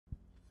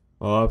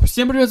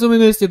Всем привет, с вами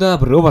Настя,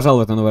 добро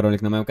пожаловать на новый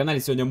ролик на моем канале.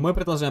 Сегодня мы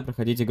продолжаем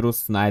проходить игру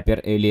Снайпер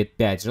Элит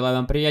 5. Желаю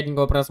вам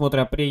приятненького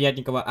просмотра,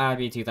 приятненького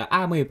аппетита,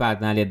 а мы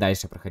погнали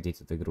дальше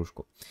проходить эту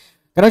игрушку.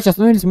 Короче,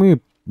 остановились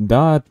мы,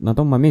 да, на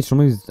том моменте, что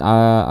мы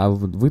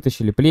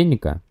вытащили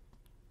пленника.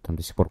 Там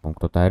до сих пор, по-моему,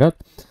 кто-то орет.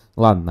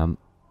 Ладно.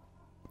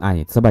 А,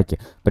 нет, собаки.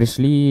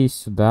 Пришли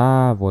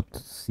сюда, вот,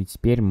 и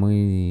теперь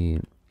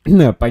мы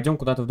пойдем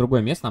куда-то в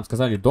другое место. Нам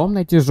сказали дом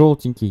найти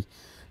желтенький.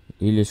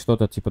 Или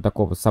что-то типа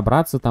такого,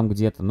 собраться там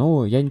где-то.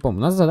 Ну, я не помню.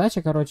 У нас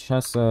задача, короче,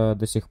 сейчас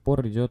до сих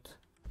пор идет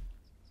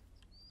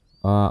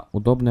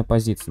удобная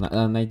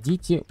позиция.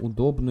 Найдите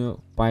удобную,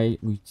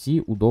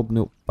 уйти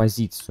удобную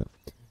позицию.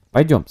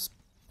 Пойдем.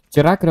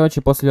 Вчера,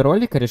 короче, после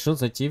ролика решил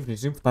зайти в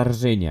режим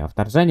вторжения.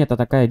 Вторжение это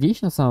такая дичь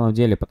на самом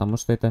деле, потому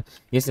что это,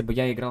 если бы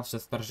я играл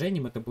сейчас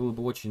вторжением, это было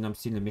бы очень нам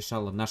сильно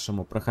мешало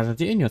нашему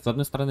прохождению. С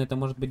одной стороны, это,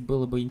 может быть,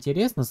 было бы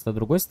интересно, с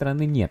другой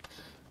стороны, нет.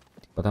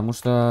 Потому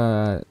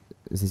что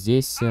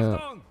здесь... всем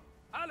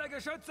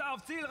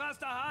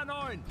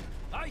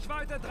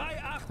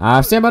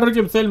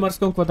орудием цель в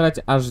морском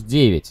квадрате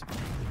H9.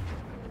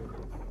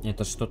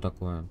 Это что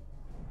такое?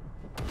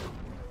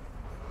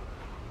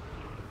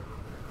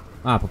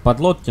 По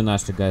подлодке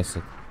наши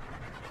гасят.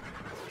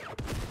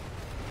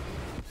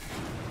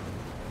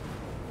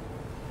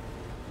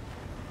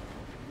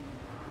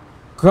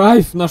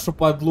 Кайф, нашу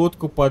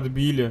подлодку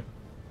подбили.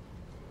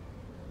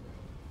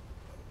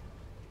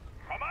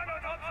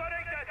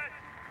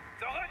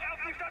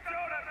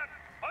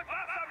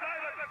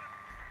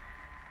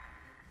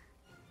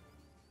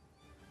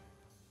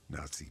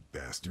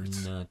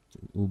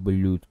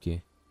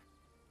 Ублюдки.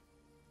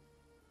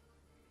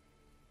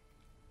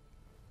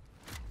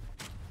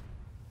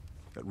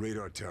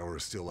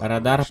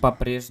 Радар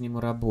по-прежнему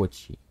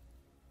рабочий.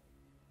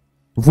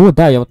 Вот,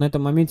 да, я вот на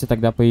этом моменте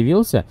тогда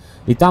появился.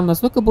 И там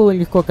настолько было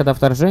легко, когда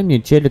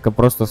вторжение челика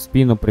просто в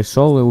спину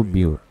пришел и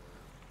убил.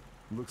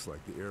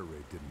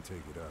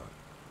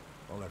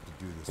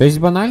 То есть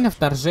банально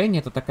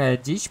вторжение это такая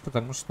дичь,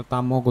 потому что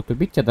там могут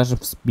убить тебя даже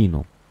в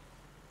спину.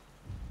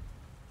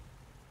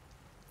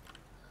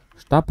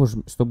 Штаб,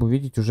 чтобы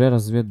увидеть уже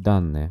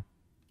разведданные.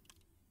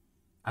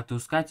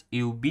 Отыскать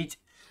и убить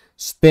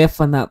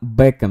Штефана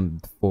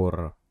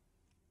Бекендорфа.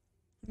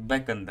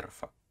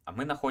 А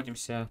мы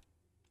находимся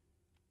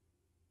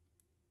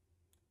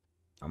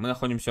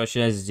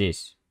вообще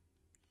здесь.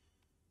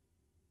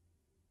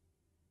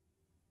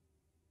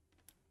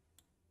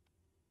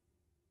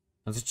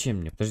 А зачем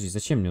мне? Подожди,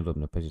 зачем мне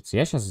удобная позиция?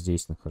 Я сейчас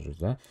здесь нахожусь,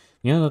 да?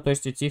 Мне надо, то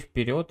есть, идти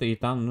вперед, и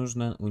там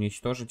нужно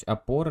уничтожить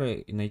опоры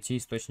и найти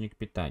источник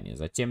питания.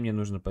 Затем мне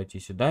нужно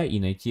пойти сюда и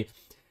найти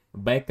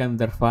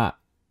Бекендорфа.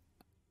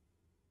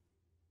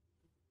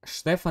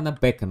 Штефана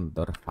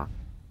Бекендорфа.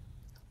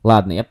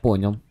 Ладно, я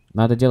понял.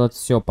 Надо делать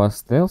все по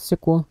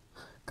стелсику.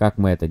 Как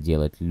мы это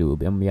делать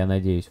любим. Я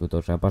надеюсь, вы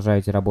тоже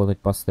обожаете работать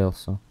по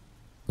стелсу.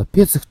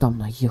 Капец, их там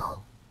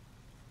наехал.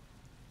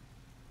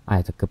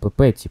 Это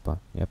КПП типа.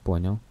 Я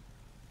понял.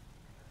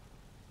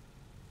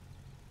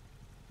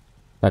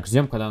 Так,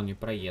 ждем, когда они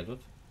проедут.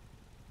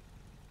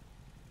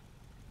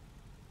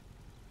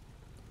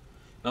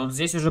 Но вот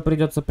здесь уже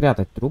придется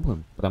прятать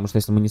трубы. Потому что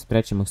если мы не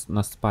спрячем, их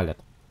нас спалят.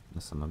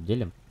 На самом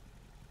деле.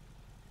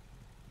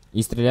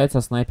 И стрелять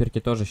со снайперки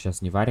тоже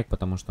сейчас не варик,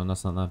 потому что у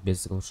нас она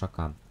без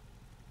глушака.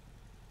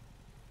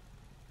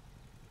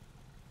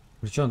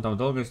 Причем он там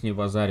долго с ней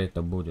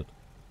базарить-то будет?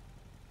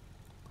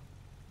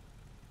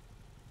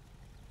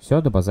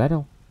 Все,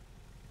 добазарил?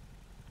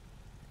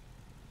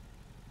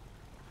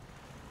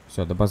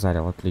 Все,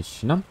 добазарил,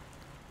 отлично.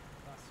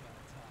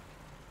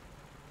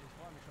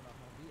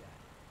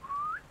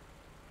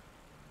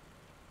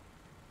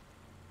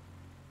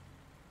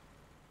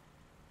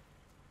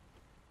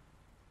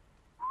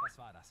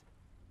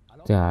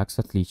 Так,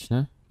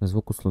 отлично.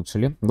 Звук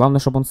услышали. Главное,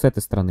 чтобы он с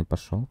этой стороны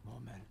пошел.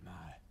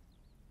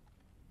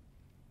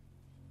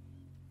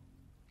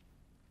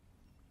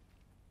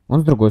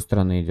 Он с другой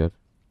стороны идет.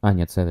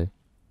 Нет, с этой.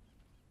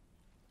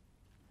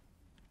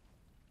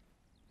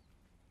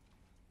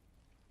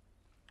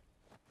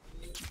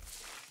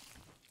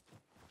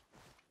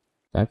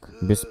 Так,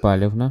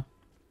 беспалевно.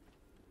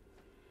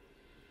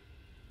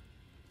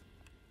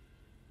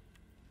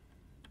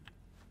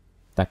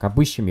 Так,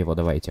 обыщем его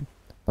давайте.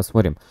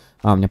 Посмотрим.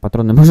 У меня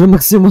патроны уже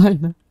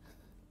максимально.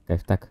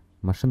 Кайф, так,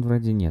 машин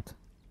вроде нет.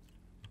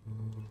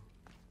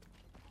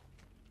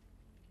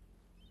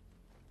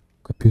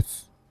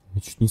 Капец,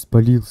 я чуть не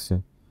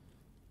спалился.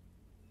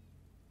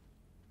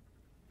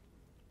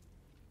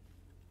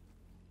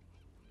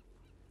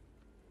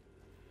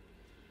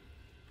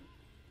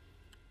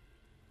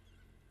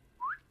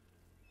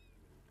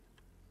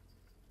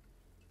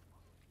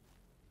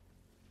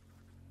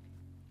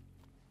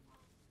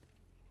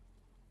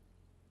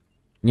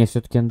 Не,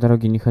 все-таки на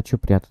дороге не хочу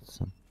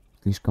прятаться.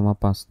 Слишком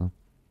опасно.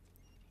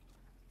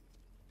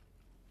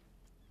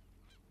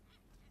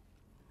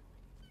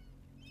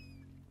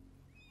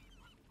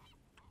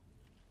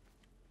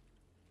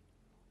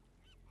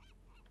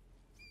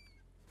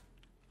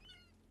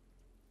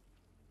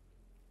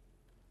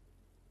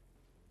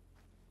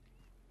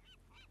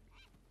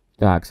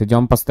 Так,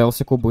 идем по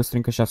стелсику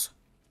быстренько сейчас.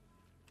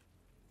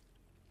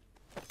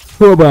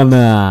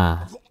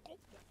 Оба-на!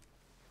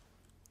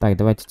 Так,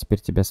 давайте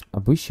теперь тебя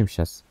обыщем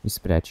сейчас и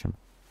спрячем.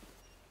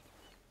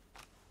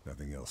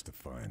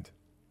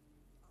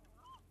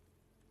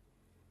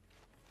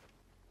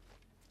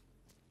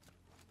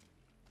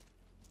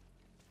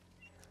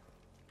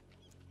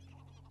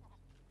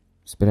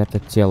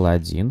 Спрятать тело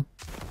 1.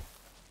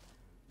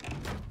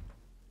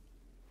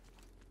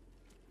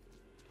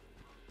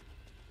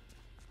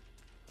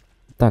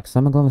 Так,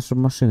 самое главное,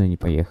 чтобы машины не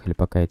поехали,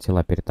 пока я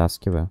тела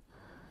перетаскиваю.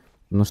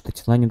 Потому что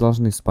тела не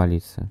должны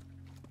спалиться.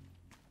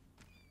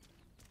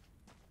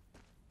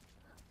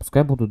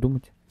 Пускай буду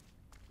думать,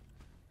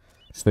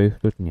 что их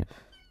тут нет.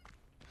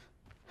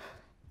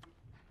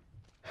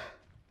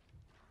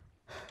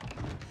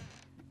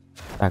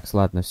 Так,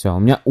 ладно, все. У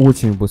меня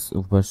очень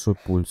большой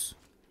пульс.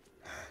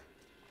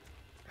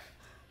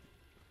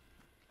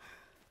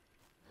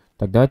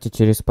 Так, давайте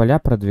через поля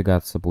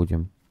продвигаться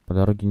будем. По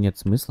дороге нет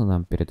смысла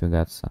нам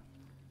передвигаться.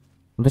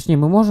 Ну, точнее,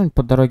 мы можем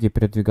по дороге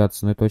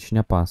передвигаться, но это очень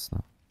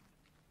опасно.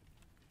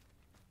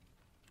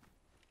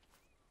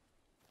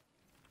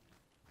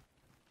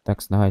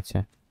 Так,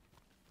 давайте.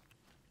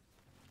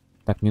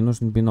 Так, мне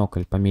нужен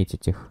бинокль,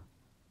 пометить их.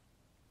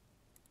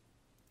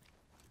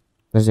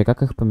 Подожди,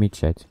 как их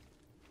помечать?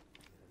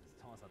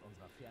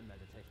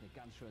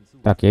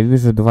 Так, я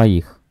вижу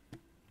двоих.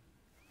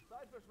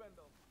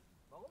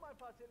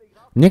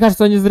 Мне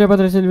кажется, они зря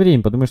потратили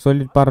время, потому что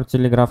пару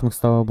телеграфных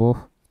столбов.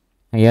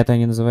 А это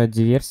они называют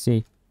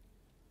диверсией.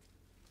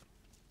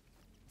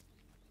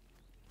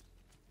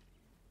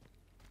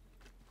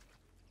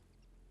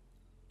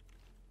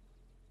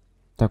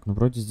 Так, ну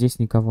вроде здесь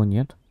никого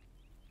нет.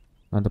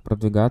 Надо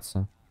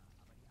продвигаться.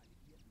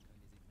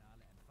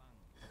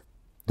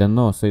 Да,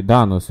 но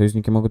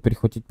союзники могут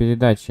перехватить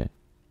передачи.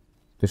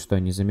 Ты что,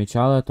 не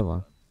замечал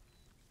этого?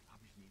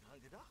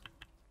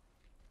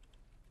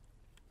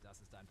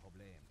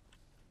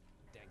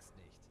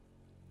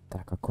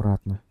 Так,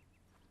 аккуратно.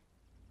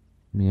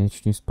 Меня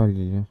чуть не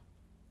спалили.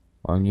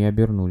 Они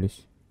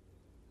обернулись.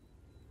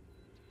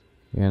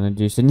 Я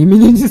надеюсь, они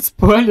меня не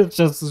спалят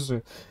сейчас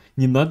уже.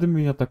 Не надо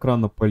меня так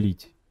рано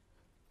палить.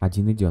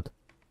 Один идет.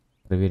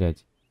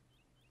 Проверять.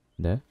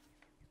 Да?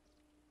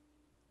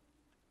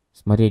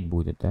 Смотреть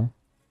будет, да?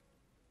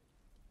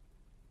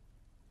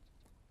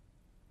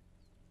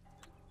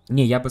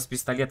 Не, я бы с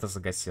пистолета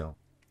загасил.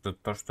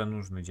 Тут то, что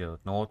нужно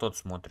делать. Но вот тот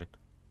смотрит.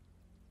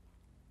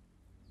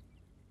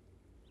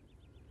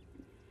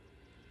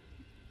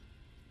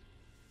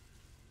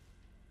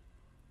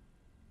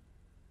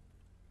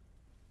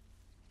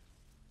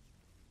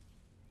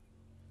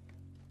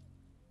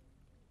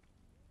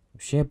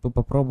 Вообще, я бы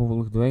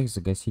попробовал их двоих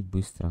загасить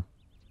быстро.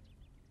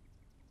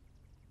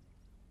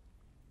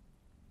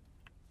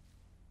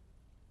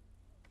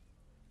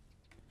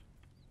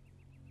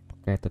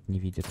 Пока этот не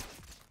видит.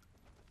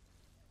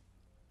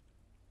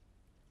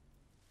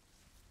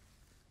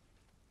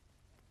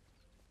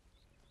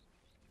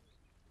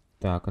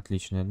 Так,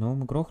 отлично. Одного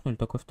мы грохнули,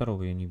 только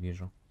второго я не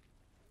вижу.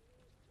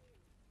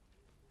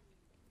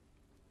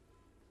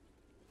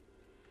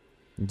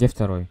 Где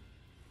второй?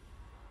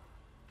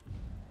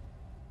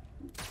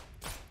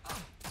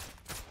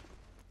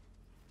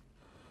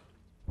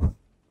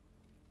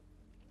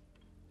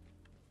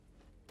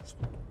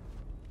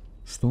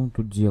 Что он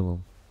тут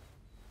делал?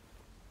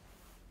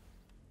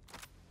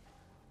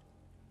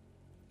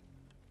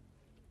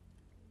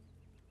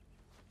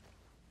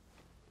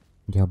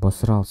 Я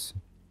обосрался.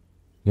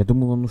 Я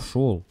думал, он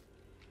ушел.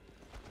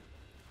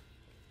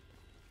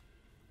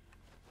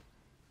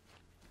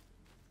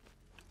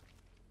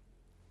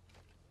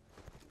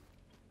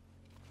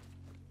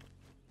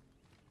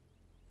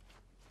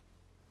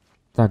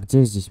 Так,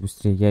 где здесь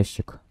быстрее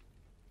ящик?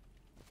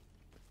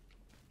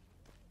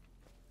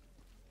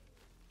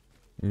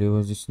 Или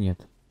его здесь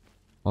нет?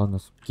 Ладно,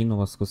 скину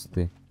вас с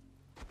кусты.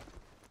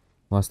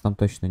 Вас там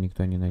точно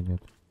никто не найдет.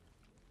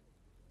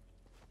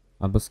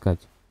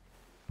 Обыскать.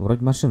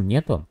 Вроде машин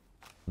нету.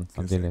 На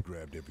самом деле.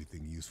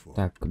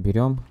 Так,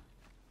 берем.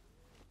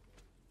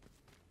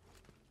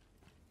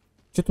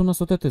 Что-то у нас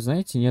вот этой,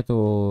 знаете,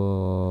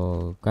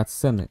 нету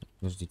кат-сцены.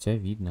 Подождите, а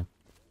видно.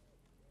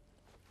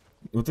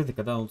 Вот это,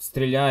 когда он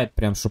стреляет,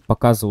 прям, чтобы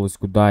показывалось,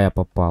 куда я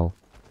попал.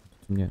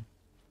 Мне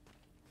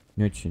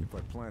не очень.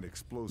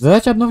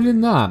 Задача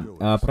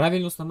обновлена.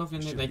 Правильно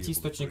установленный найти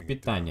источник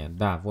питания.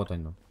 Да, вот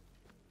оно.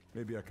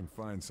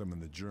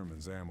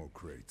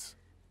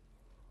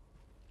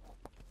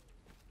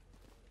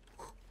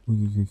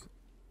 Ой-ой-ой.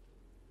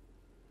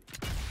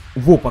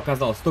 Во,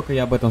 показалось, только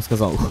я об этом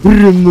сказал.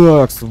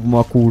 Хренакс в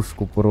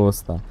макушку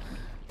просто.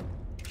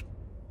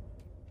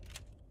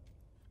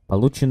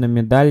 Получена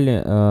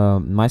медаль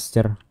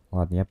мастер.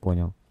 Ладно, я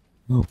понял.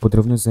 О,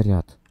 подрывной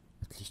заряд.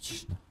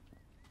 Отлично.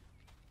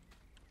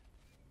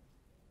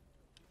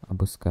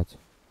 Обыскать.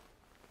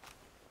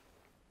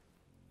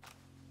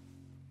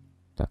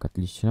 Так,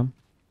 отлично.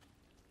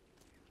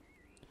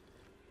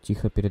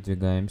 Тихо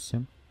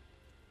передвигаемся.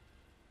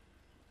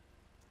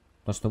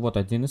 Потому что вот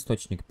один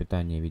источник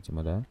питания,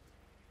 видимо, да?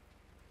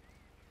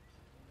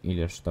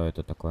 Или что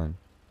это такое?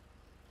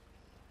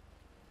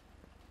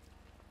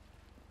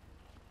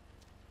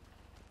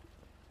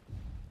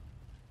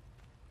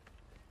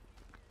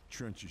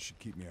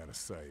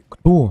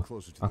 Кто?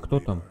 А кто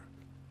там?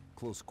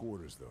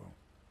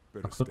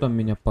 А кто там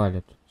меня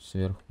палит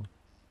сверху?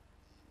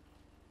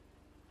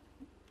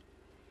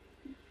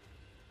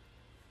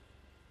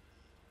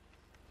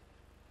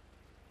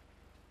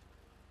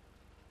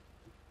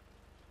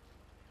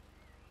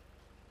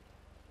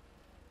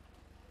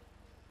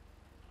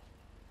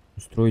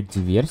 Устроить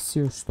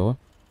диверсию? Что?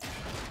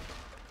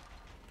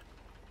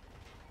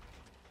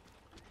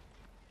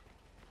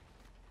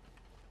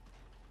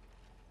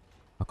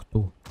 А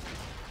кто?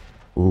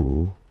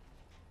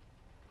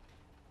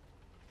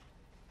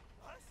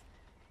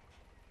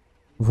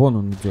 Вон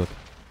он идет.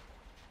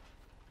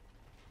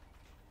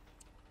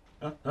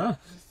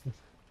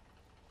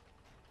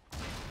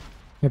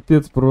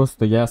 Капец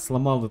просто, я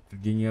сломал этот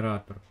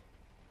генератор.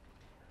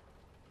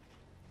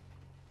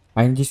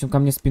 А я надеюсь, он ко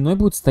мне спиной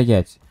будет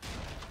стоять?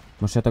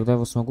 Может, я тогда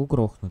его смогу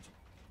грохнуть?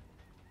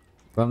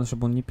 Главное,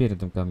 чтобы он не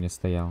передом ко мне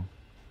стоял.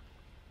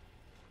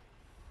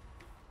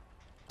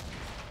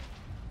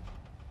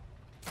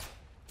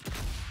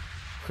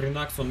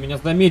 Хренакс, он меня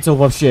заметил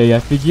вообще, я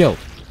офигел.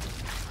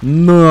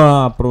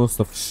 На,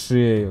 просто в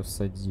шею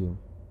садил.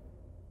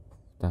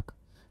 Так,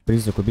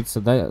 призрак.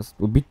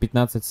 Убить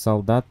 15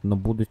 солдат, но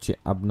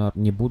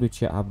не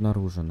будучи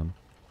обнаруженным.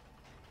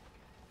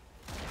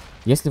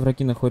 Если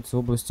враги находятся в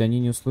области, они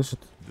не услышат.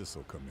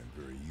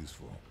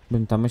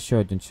 Блин, там еще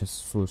один сейчас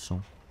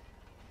слышал.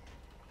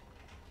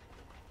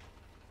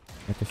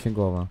 Это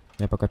фигово.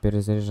 Я пока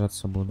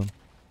перезаряжаться буду.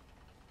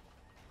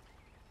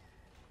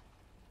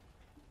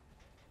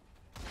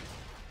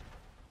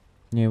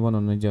 Не, вон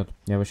он идет.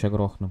 Я вообще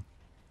грохну.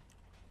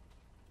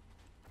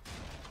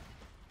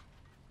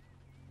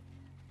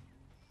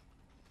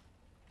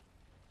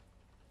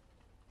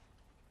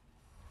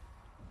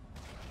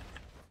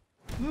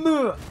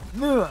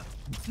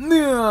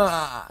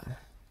 На!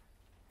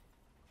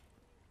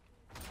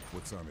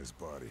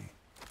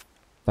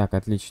 Так,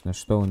 отлично.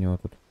 Что у него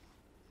тут?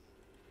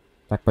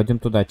 Так, пойдем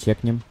туда,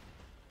 чекнем.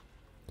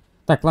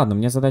 Так, ладно,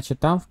 мне задача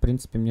там. В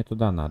принципе, мне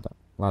туда надо.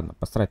 Ладно,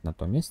 посрать на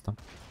то место.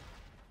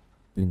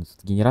 Блин,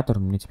 этот генератор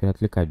меня теперь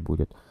отвлекать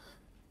будет.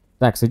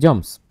 Так,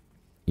 идем-с.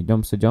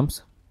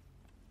 Идем-с.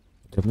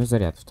 Потребный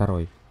заряд,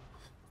 второй.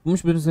 С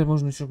помощью потребного заряда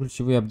можно еще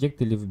ключевые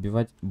объекты или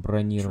выбивать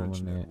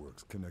бронированные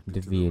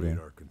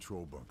двери.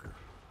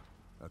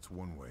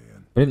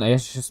 Блин, а я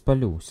сейчас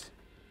спалюсь.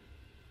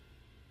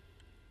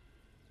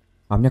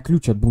 А у меня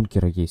ключ от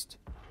бункера есть.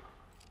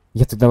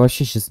 Я тогда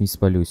вообще сейчас не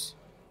спалюсь.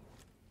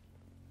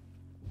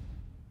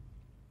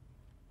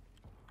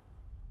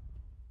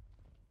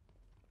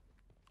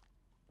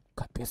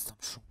 Капец, там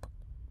шум.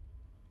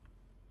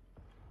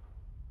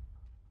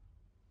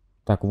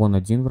 Так, вон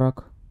один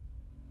враг.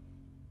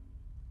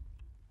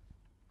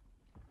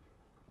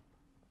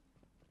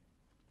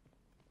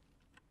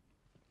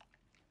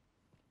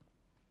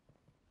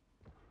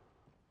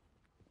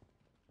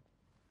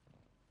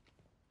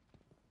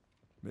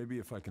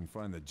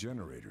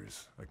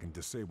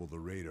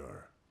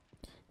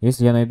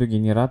 Если я найду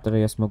генераторы,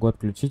 я смогу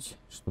отключить.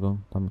 Что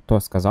там кто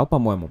сказал,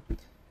 по-моему.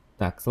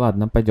 Так,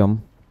 ладно,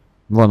 пойдем.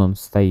 Вон он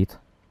стоит.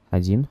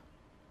 Один.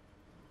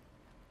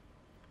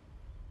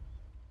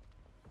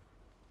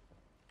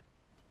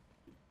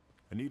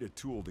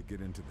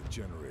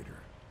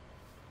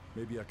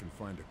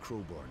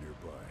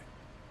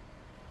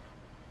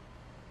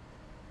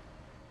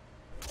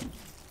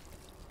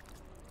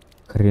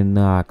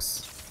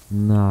 Хренакс.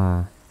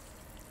 На.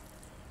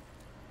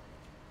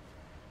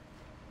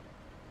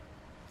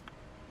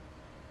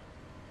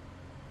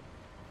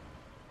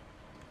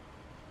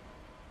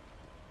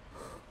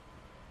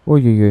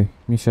 Ой-ой-ой,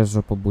 мне сейчас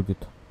жопа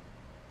будет.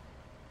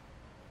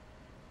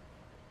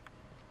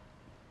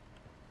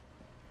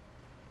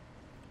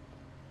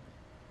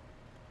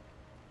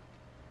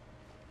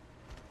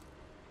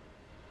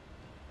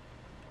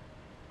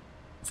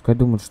 Пускай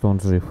думают, что он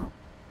жив.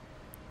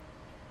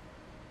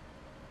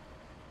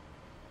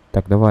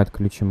 Так, давай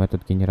отключим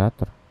этот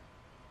генератор.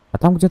 А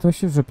там где-то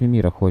вообще в жопе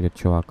мира ходит,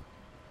 чувак.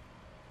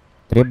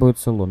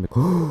 Требуется ломик.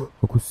 О,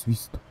 какой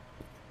свист.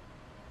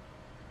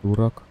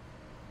 Дурак.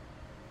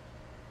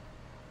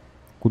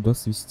 Куда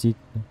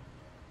свистеть-то?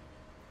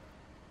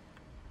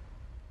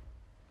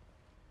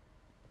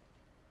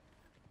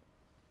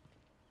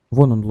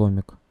 Вон он,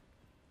 ломик.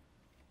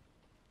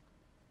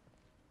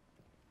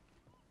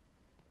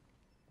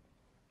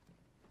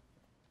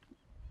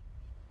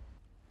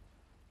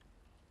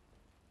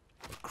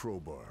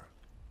 Crowbar.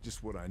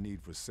 Just what I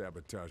need for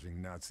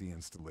sabotaging Nazi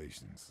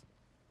installations.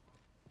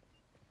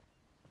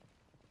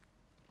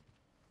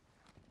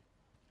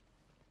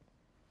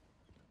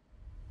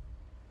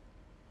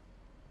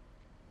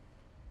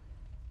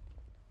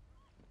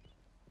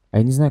 А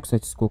я не знаю,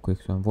 кстати, сколько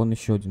их там. Вон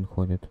еще один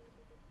ходит.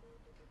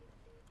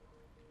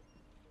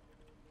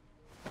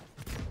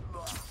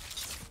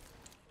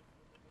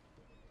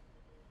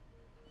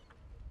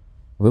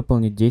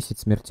 Выполнить 10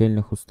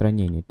 смертельных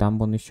устранений. Там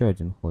вон еще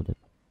один ходит.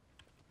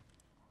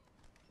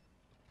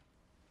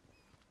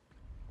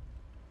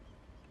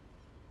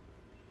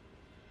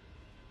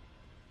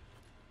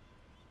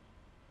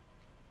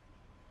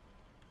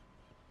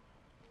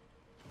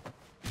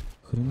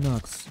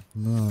 Хренакс.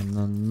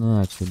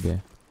 На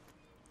тебе.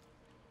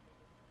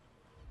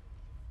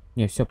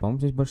 Не, все, по-моему,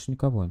 здесь больше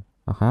никого.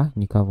 Ага,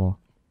 никого.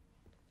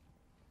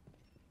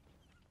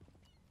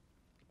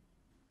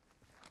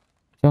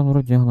 Хотя он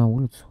вроде на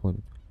улице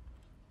ходит.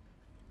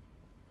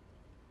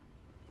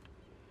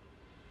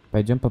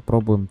 Пойдем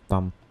попробуем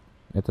там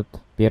этот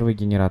первый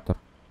генератор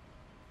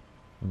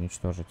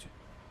уничтожить.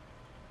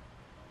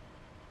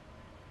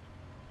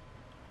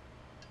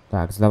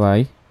 Так,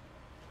 сдавай.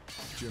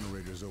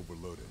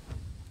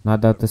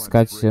 Надо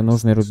отыскать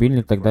нужный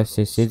рубильник, тогда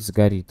вся сеть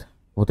сгорит.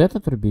 Вот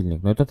этот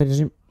рубильник? Но этот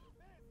режим...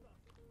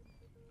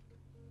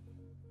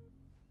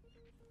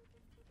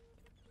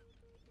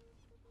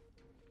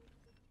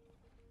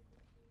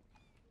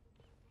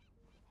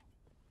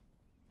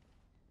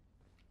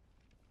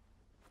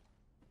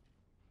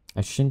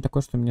 Ощущение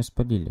такое, что меня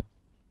спалили.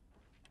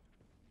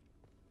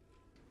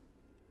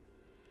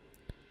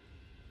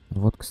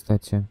 Вот,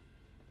 кстати.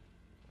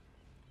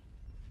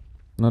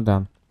 Ну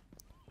да.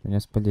 Меня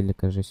спалили,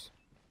 кажись.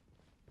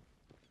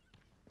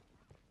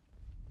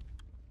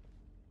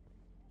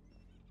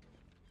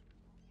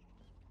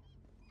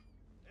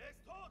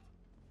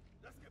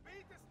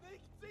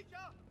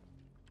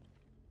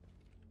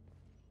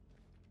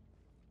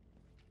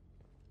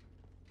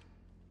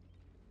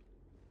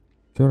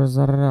 Чё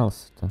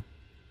разорался-то?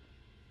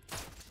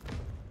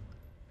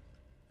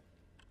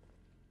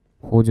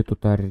 Ходит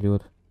тут,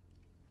 орёт.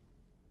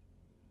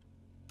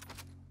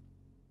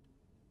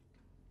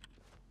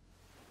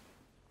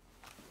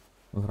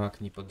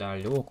 Враг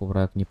неподалеку,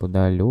 враг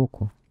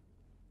неподалеку.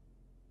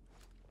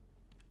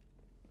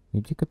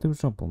 Иди-ка ты в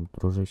жопу,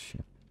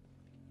 дружище.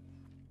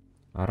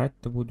 Орать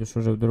ты будешь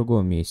уже в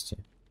другом месте.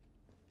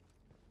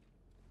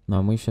 Ну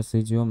а мы сейчас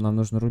идем, нам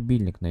нужно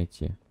рубильник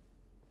найти.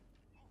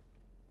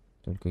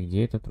 Только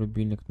где этот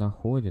рубильник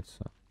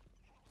находится?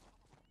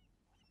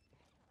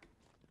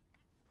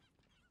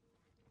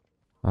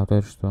 А то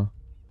это что?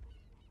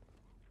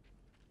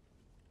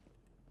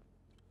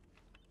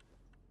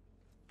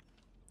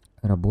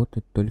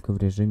 Работает только в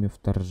режиме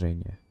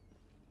вторжения.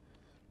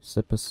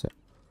 СПС.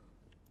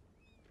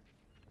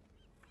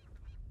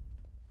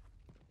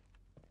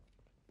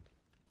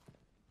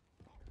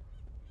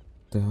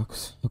 Так,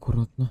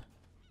 аккуратно.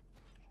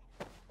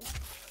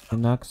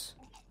 Инакс.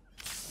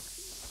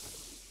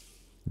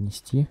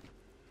 Нести.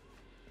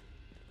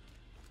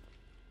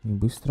 И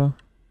быстро.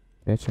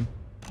 Прячем.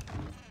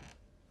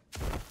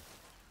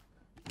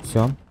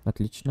 Все,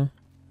 отлично.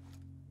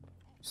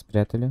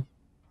 Спрятали.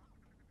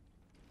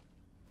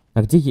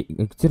 А где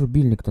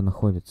рубильник-то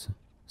находится?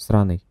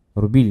 Сраный.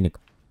 Рубильник.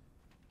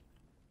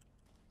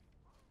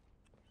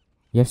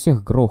 Я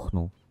всех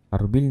грохнул, а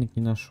рубильник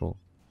не нашел.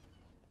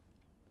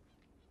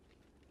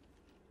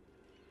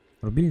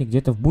 Рубильник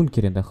где-то в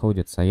бункере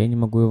находится, а я не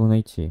могу его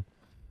найти.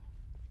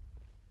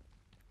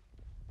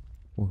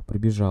 О,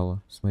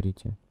 прибежала.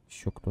 Смотрите.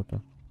 Еще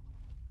кто-то.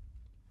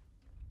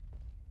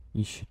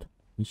 Ищет.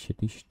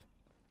 Ищет.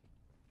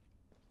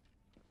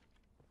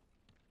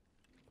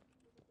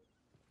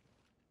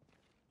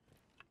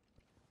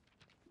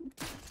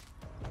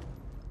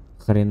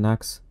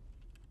 Хренакс.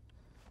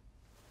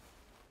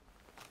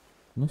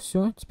 Ну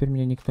все, теперь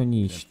меня никто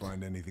не ищет.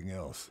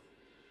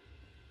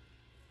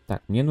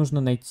 Так, мне нужно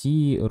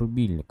найти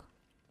рубильник.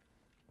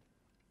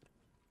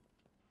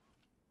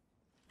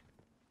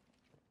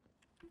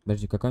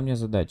 Подожди, какая у меня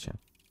задача?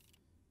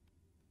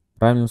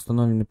 Правильно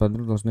установленные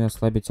подрыв должны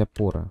ослабить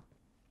опоры.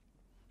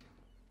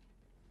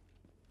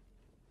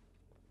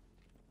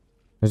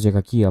 Подожди,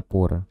 какие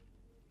опоры?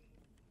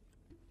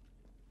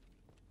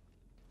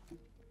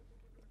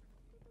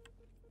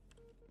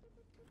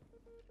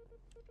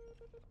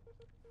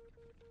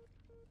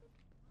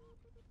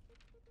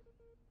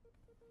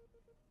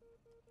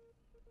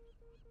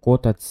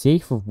 Код от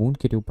сейфа в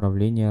бункере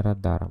управления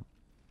радаром.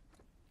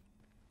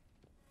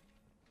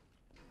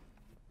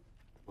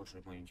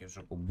 Боже мой,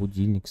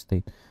 будильник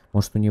стоит.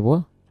 Может, у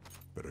него?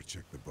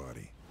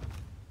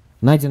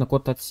 Найден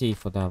код от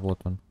сейфа, да,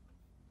 вот он.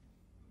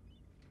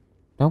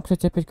 Там,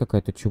 кстати, опять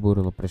какая-то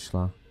чубурила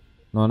пришла.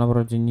 Но она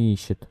вроде не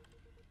ищет.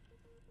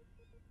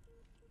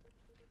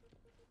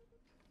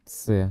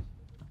 С.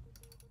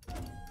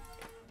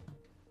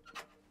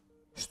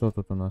 Что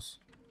тут у нас?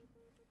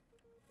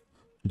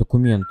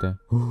 Документы.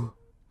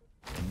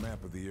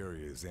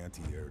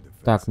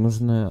 Так,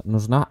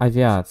 нужна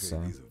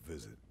авиация.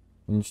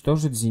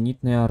 Уничтожить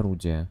зенитные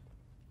орудия.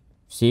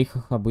 В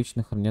сейфах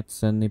обычно хранят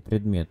ценные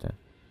предметы.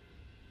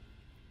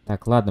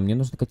 Так, ладно, мне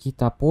нужно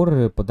какие-то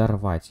опоры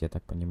подорвать, я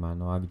так понимаю.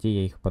 Ну а где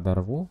я их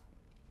подорву?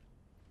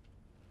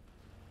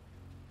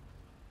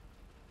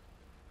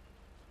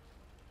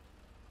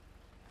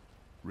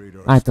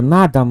 А, это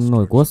надо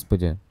мной,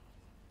 господи.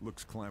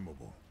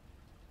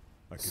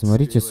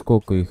 Смотрите,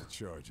 сколько их.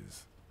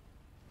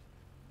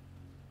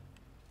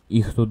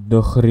 Их тут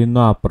до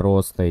хрена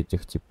просто,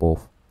 этих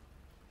типов.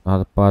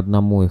 Надо по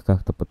одному их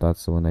как-то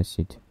пытаться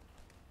выносить.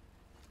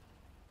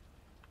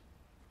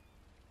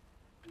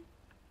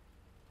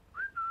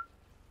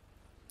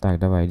 Так,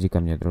 давай, иди ко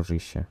мне,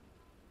 дружище.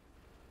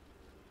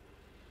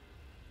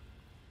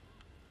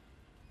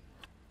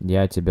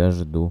 Я тебя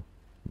жду,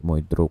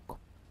 мой друг.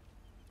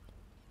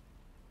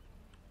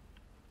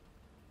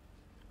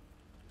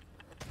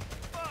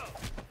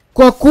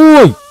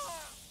 Какой?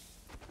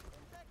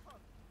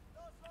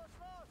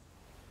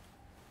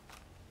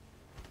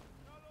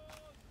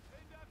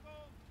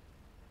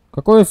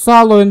 Какое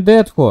сало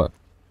индетхо?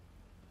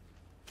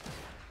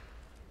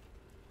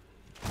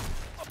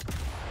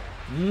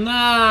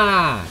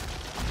 На!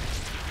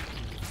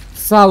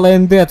 Сало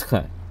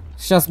индетха.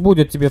 Сейчас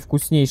будет тебе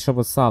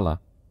вкуснейшего сала.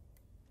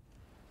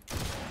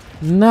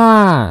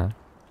 На!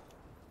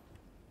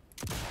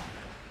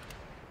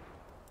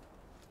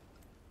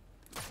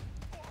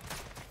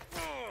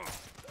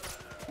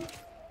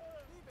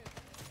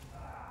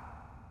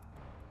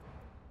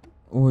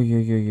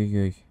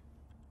 Ой-ой-ой-ой-ой.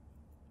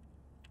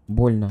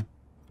 Больно.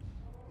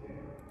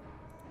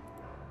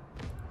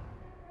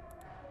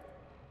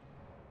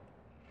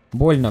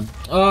 Больно.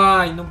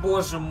 Ай, ну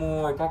боже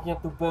мой, как я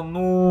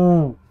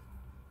тупанул.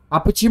 А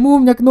почему у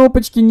меня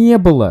кнопочки не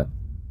было?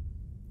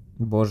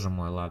 Боже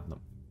мой, ладно.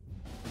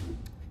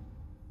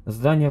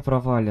 Здание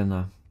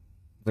провалено.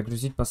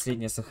 Загрузить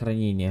последнее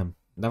сохранение.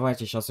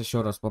 Давайте сейчас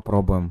еще раз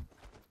попробуем.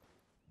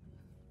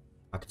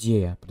 А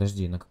где я?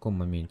 Подожди, на каком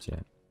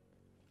моменте?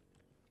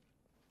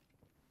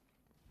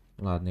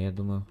 Ладно, я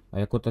думаю... А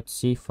я код от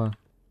сейфа...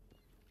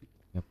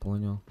 Я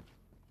понял.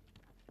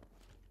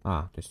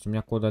 А, то есть у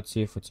меня кода от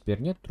сейфа теперь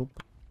нет, труп.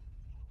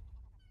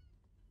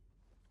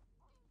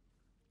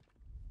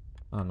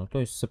 А, ну то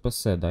есть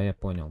СПС, да, я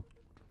понял.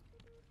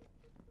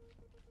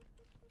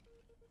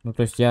 Ну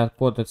то есть я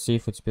код от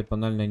сейфа теперь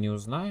банально не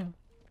узнаю.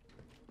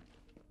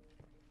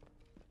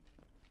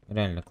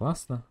 Реально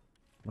классно.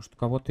 Может у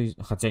кого-то из...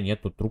 Хотя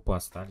нет, тут трупы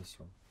остались.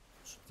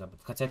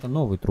 Хотя это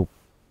новый труп.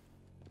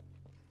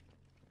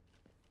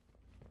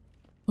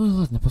 Ой,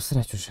 ладно,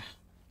 посрать уже.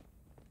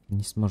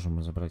 Не сможем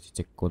мы забрать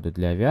эти коды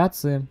для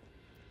авиации.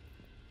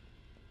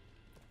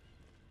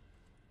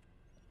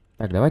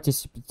 Так, давайте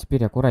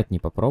теперь аккуратнее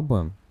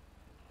попробуем.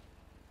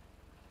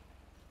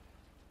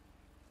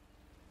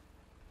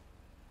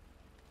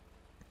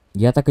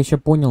 Я так еще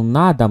понял,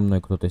 надо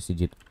мной кто-то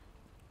сидит.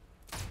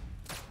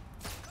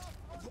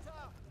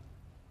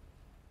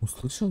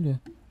 Услышал ли?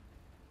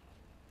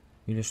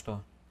 Или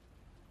что?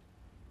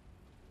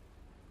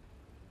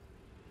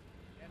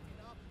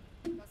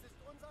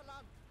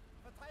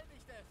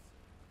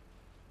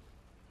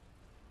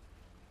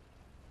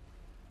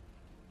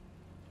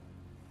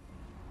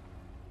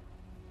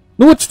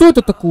 Ну вот что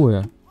это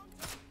такое?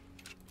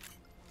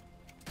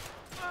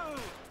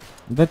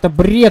 Да это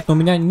бред, у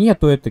меня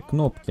нету этой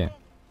кнопки.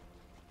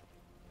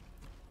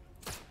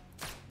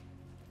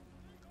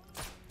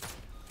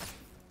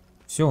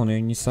 Все, он ее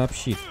не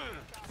сообщит.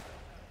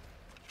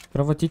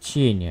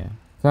 Кровотечение.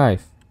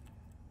 Кайф.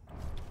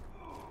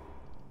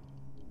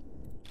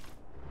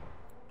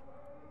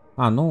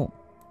 А, ну...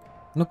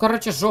 Ну,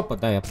 короче, жопа,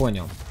 да, я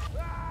понял.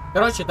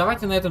 Короче,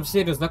 давайте на этом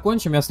серию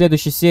закончим. Я в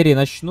следующей серии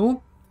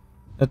начну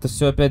это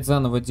все опять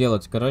заново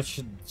делать.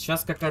 Короче,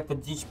 сейчас какая-то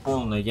дичь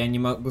полная. Я не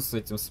могу с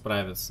этим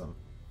справиться.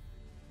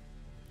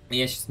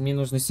 Мне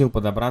нужно сил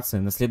подобраться.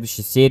 И на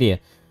следующей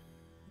серии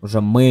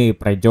уже мы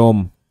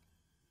пройдем...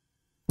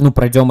 Ну,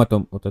 пройдем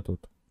эту вот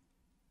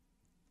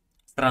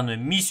странную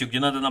миссию,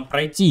 где надо нам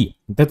пройти.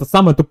 Вот это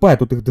самая тупая,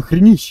 тут их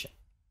дохренища.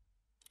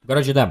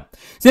 Короче, да.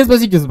 Всем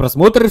спасибо за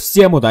просмотр,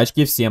 всем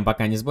удачки, всем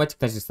пока. Не забывайте,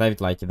 кстати,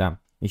 ставить лайки, да.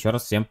 Еще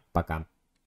раз всем пока.